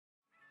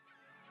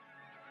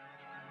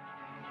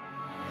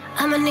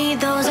I'ma need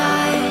those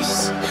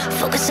eyes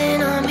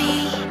focusing on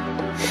me.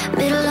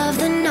 Middle of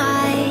the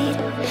night,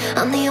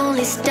 I'm the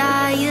only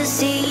star you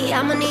see.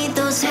 I'ma need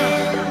those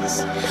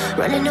hands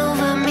running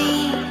over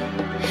me,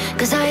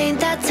 'cause I ain't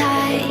that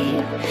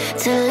type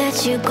to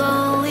let you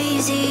go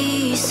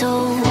easy. So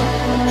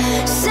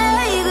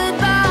say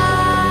goodbye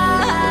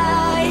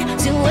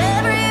to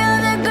every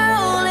other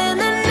girl in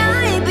the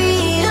night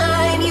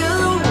behind you.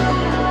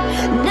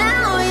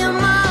 Now you're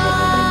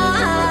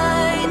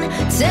mine.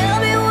 Tell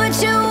me what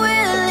you're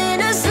willing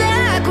to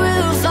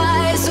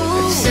sacrifice.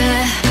 Ooh.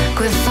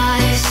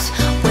 Sacrifice.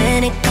 When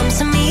it comes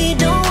to me,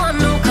 don't want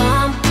no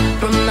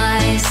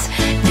compromise.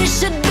 This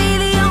should be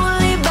the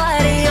only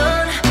body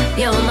on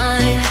your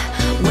mind.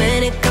 When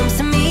it comes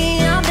to me,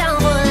 I'm down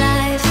for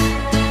life.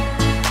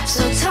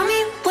 So tell me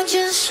what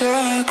you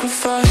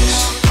sacrifice.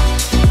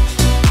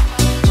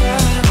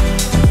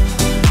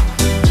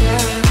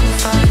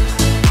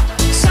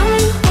 Tell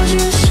me what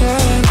you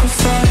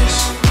sacrifice.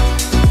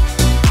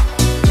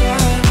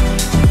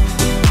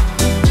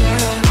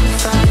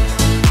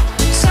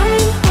 Tell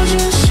me what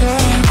you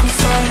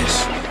sacrifice.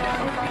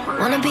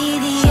 Wanna be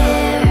the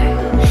air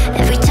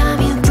every time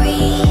you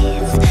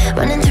breathe,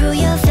 running through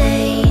your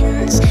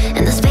veins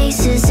and the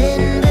spaces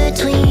in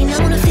between. I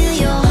wanna feel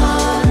your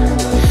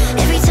heart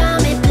every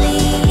time it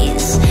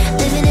bleeds,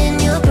 living in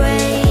your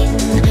brain.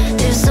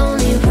 There's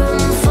only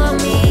room for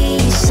me,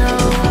 so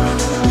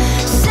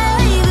say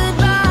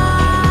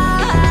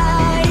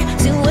goodbye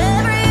to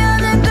every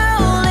other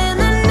girl in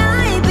the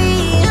night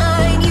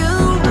behind you.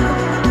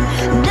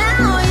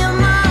 Now you're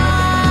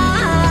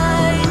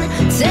mine.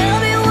 Tell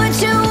me what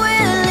you're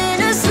willing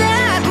to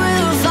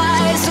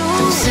sacrifice.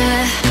 Ooh.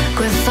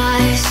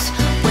 Sacrifice.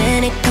 When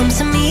it comes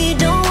to me,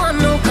 don't want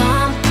no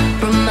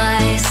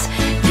compromise.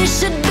 This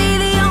should be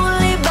the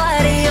only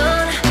body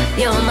on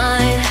your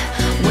mind.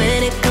 When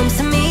it comes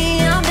to me,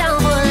 I'm down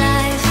for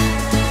life.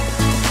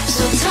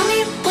 So tell me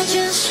what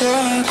you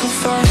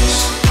sacrifice.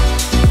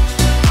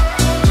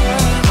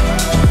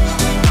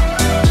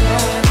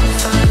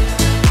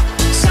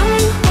 Tell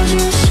me what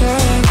you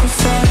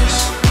sacrifice.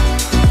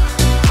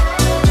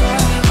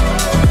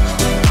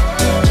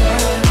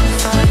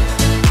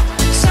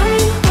 Tell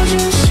me what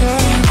you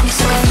sacrifice.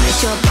 Sacrifice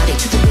your body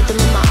to the rhythm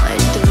of